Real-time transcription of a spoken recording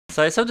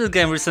So I saw this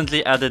game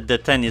recently added the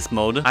tennis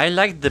mode. I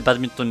like the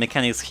badminton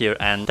mechanics here,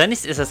 and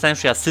tennis is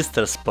essentially a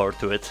sister sport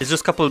to it. It's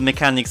just a couple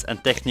mechanics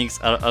and techniques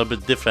are a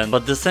bit different,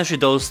 but essentially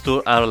those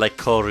two are like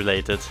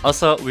correlated.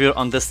 Also, we're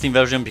on the Steam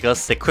version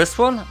because the quest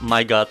one,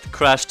 my god,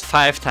 crashed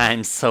 5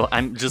 times, so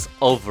I'm just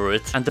over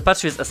it. And the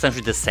patch is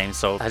essentially the same,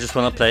 so I just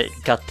wanna play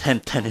goddamn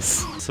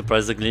tennis.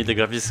 Surprisingly, the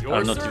graphics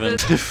are not even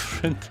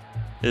different.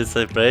 It's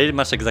pretty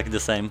much exactly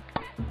the same.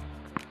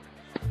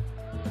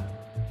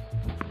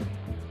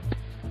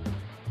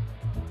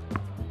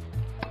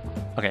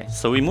 Okay,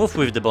 so we move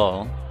with the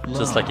ball,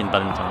 just like in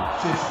badminton.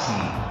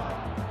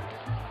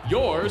 15.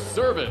 Your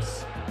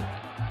service.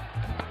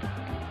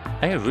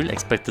 I really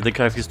expected the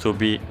graphics to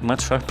be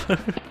much sharper.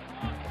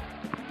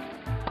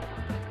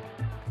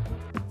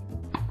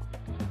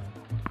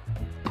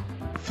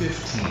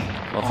 15.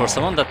 Well, for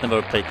someone that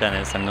never played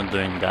tennis, I'm not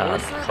doing that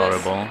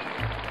horrible.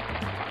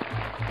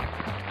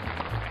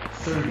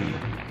 30.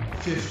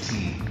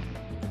 15.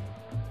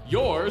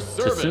 Your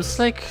So it service. seems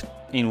like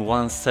in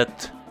one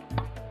set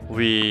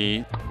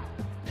we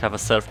have a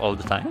serve all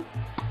the time.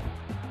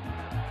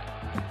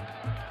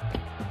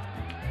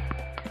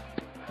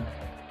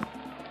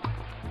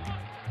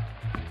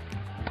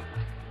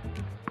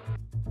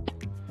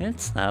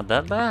 It's not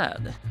that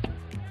bad.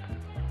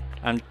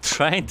 I'm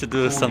trying to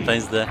do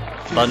sometimes the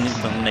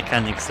badminton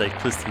mechanics like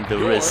twisting the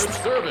Your wrist.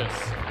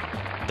 service.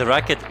 The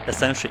racket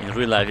essentially in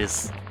real life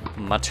is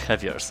much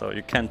heavier, so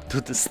you can't do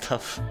this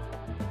stuff.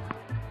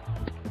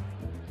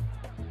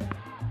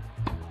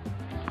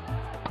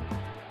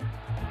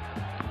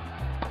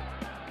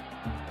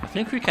 I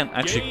think we can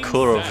actually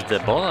curve the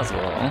ball as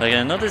well. Like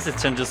I noticed it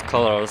changes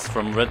colors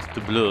from red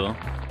to blue.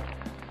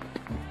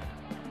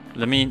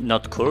 Let me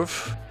not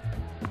curve.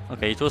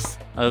 Okay, it was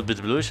a little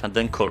bit bluish and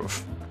then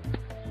curve.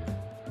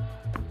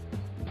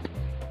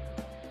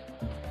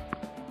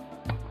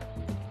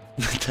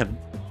 Then.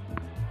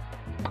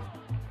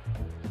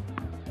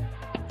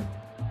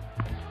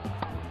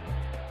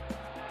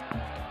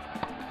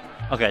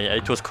 Okay, yeah,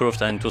 it was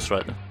curved and it was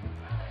red.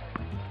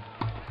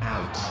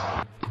 Out.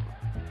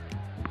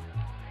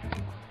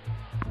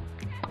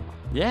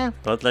 Yeah,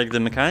 but like the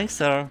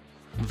mechanics are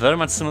very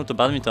much similar to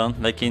badminton,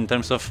 like in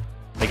terms of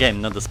the game,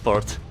 not the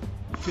sport.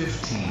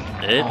 15.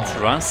 It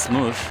runs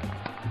smooth.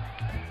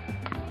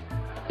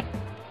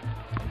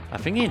 I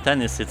think in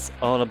tennis it's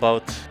all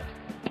about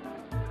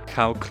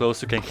how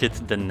close you can hit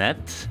the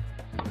net.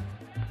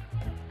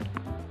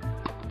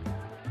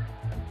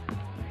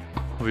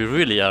 We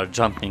really are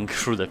jumping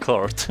through the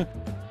court.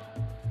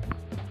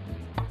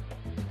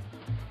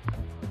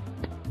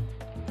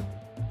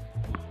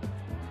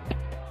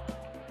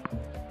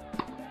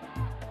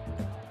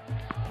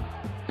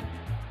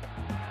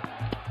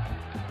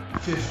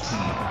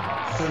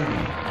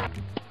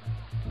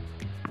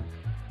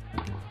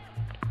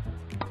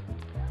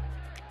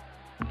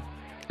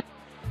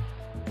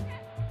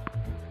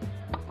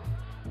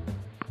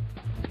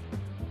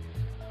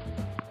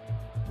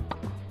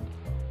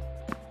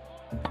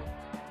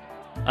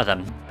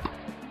 Adam.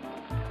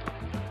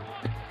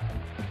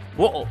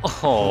 Whoa!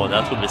 Oh,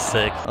 that would be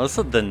sick.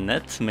 Also, the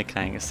net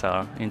mechanics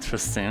are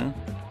interesting.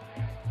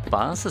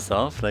 Bounces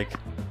off, like.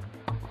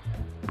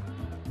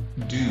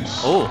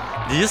 Deuce. Oh,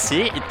 do you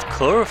see? It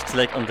curved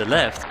like on the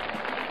left.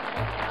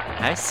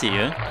 I see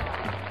you.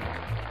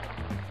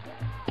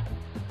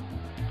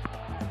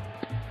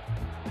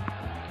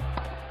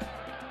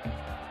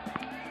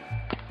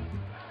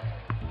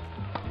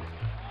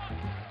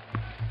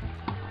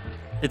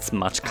 It's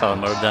much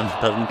calmer than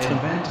badminton.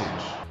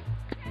 Advantage.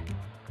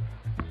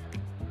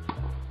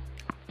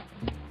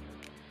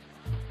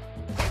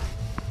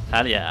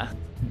 Hell yeah.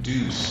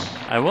 Deuce.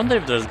 I wonder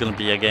if there's gonna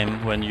be a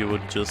game when you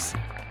would just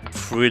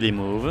freely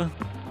move.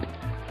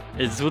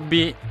 It would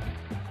be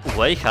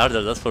way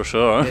harder, that's for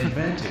sure.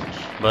 Advantage.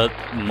 But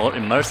more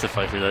immersive,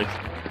 I feel like.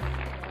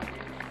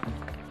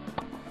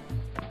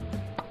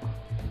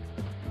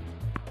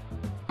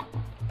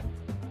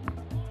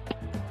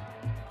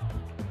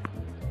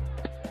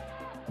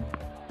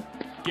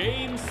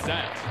 Game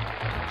set.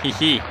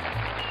 Hehe.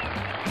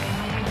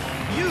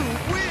 You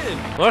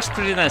win. Works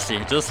pretty nicely,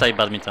 just like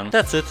badminton.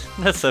 That's it.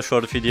 That's a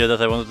short video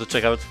that I wanted to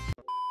check out.